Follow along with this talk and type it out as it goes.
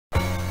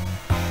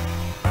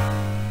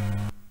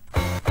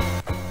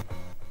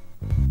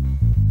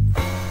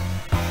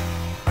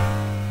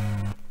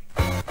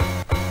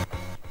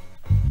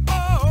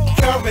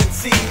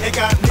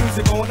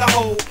music on the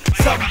whole.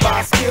 Some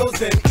buy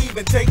skills and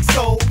even take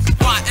souls.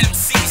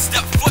 YMC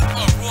step foot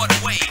on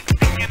Broadway.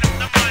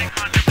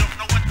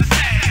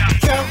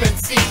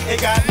 Currency, they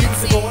got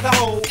music on the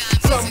whole.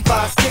 Some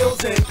buy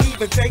skills and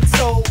even take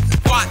souls.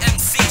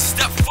 YMC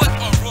step foot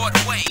on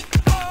Broadway.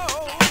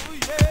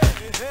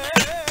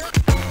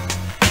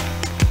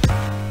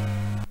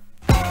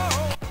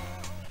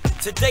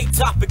 Today's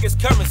topic is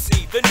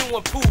currency, the new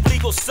improved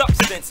legal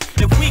substance.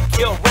 If we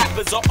kill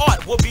rappers or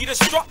art, will be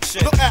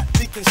destruction. Look at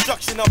the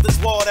construction of this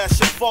wall that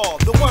should fall.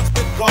 The ones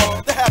with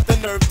gall, they have the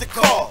nerve to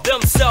call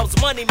Themselves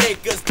money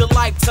makers, the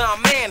lifetime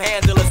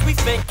manhandlers. We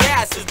think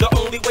gas is the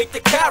only way to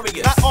carry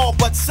us. not all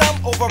but some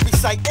over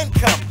recite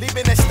income,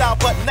 leaving their style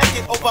but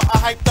naked over a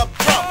hyped up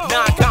drum.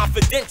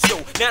 Non-confidential,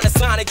 now it's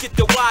time to get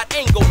the wide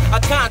angle.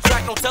 A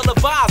contract on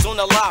televise on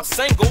a live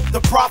single.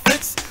 The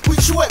profits, we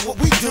chew at what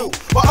we do,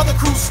 while other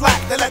crews slack,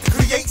 they like to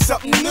create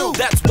something new.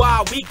 That's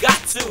why we got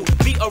to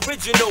be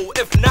original.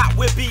 If not,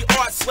 we'll be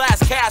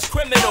art/cash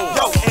criminals.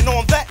 Yo, and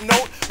on that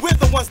note, we're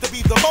the ones to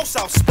be the most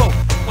outspoken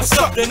When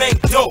something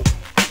ain't dope.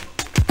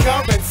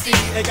 Currency,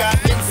 they got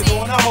music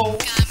on the whole.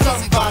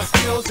 Some buy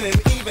skills and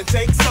even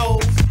take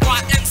souls.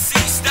 YMC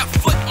step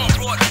foot on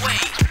Broadway.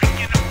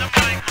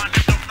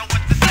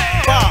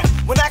 Bob,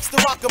 when asked to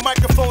rock a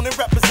microphone and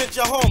represent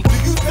your home, do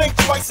you think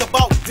twice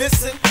about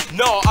dissing?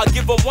 No, I'll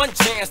give them one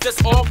chance,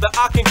 that's all that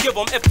I can give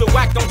them. If the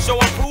whack don't show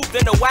improve,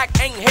 then the whack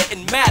ain't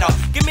hitting matter.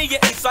 Give me your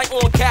insight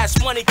on cash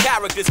money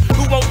characters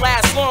who won't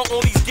last long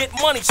on these get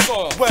money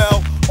songs.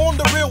 Well, on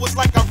the real, it's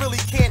like I really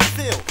can't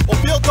feel or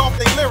build off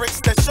their lyrics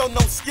that show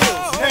no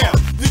skills. Now,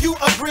 do you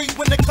agree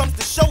when it comes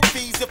to show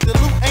fees? If the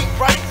loot ain't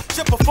right,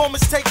 should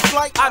performance take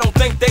flight? I don't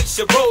think they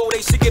should roll,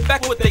 they should get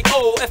back what they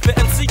owe. If an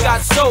MC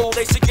got sold,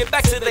 they should get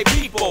back to their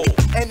people.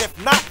 And if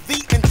not, the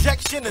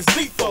injection is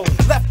lethal.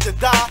 Left to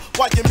die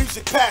while your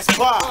music pass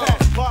by.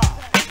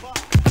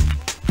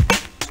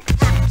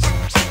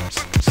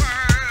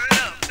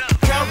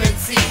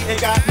 Currency, they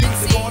got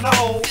music on the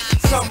whole.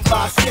 Some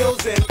buy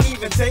skills and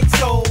even take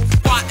souls.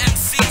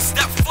 YMC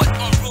step foot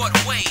on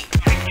Broadway.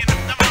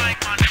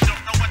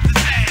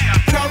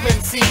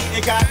 Currency,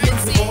 they got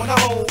music on the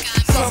whole.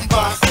 Some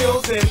buy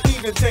skills and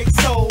even take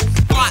souls.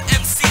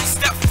 YMC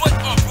step foot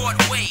on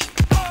Broadway.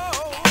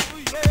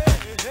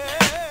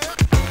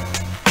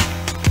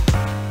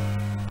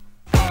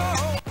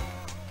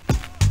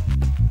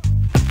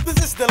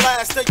 This is the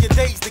last of your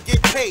days to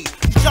get paid.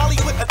 You jolly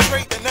with a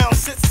trade that now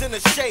sits in the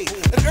shade.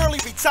 An early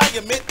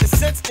retirement is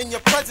sense in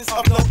your presence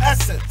of no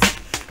essence.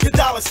 Your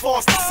dollar's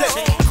forced to sit,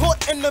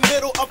 caught in the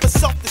middle of a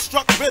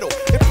self-destruct riddle.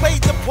 It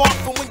played the part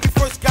from when you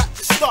first got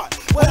your start.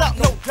 Without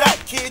no doubt,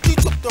 kid, you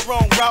took the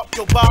wrong route,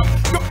 yo Bob.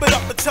 Grip it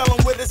up and tell them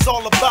what it's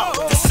all about.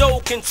 The soul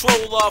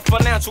controller,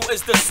 financial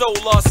is the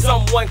solar.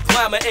 Someone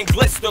glamour and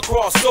glitz the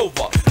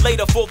crossover.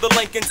 Later for the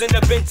Lincolns and the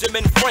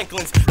Benjamin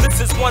Franklins.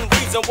 This is one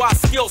reason why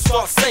skills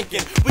start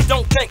sinking. We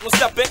don't think we're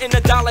stepping in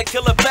a dollar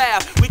killer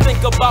bath. We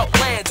think about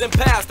lands and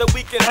paths that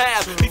we can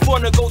have before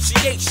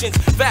negotiations,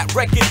 fat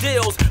record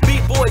deals,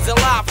 B-boys and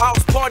live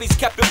house parties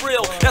kept it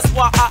real. That's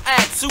why I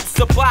add suit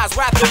supplies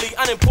rapidly.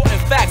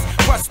 Unimportant facts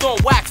pressed on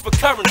wax for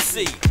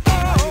currency.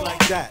 How you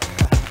like that?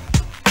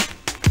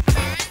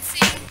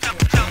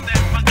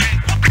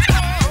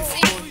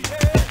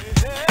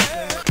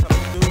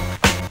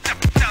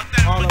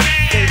 All of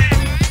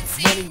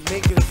the money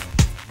makers,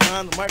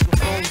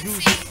 non-microphone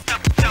users.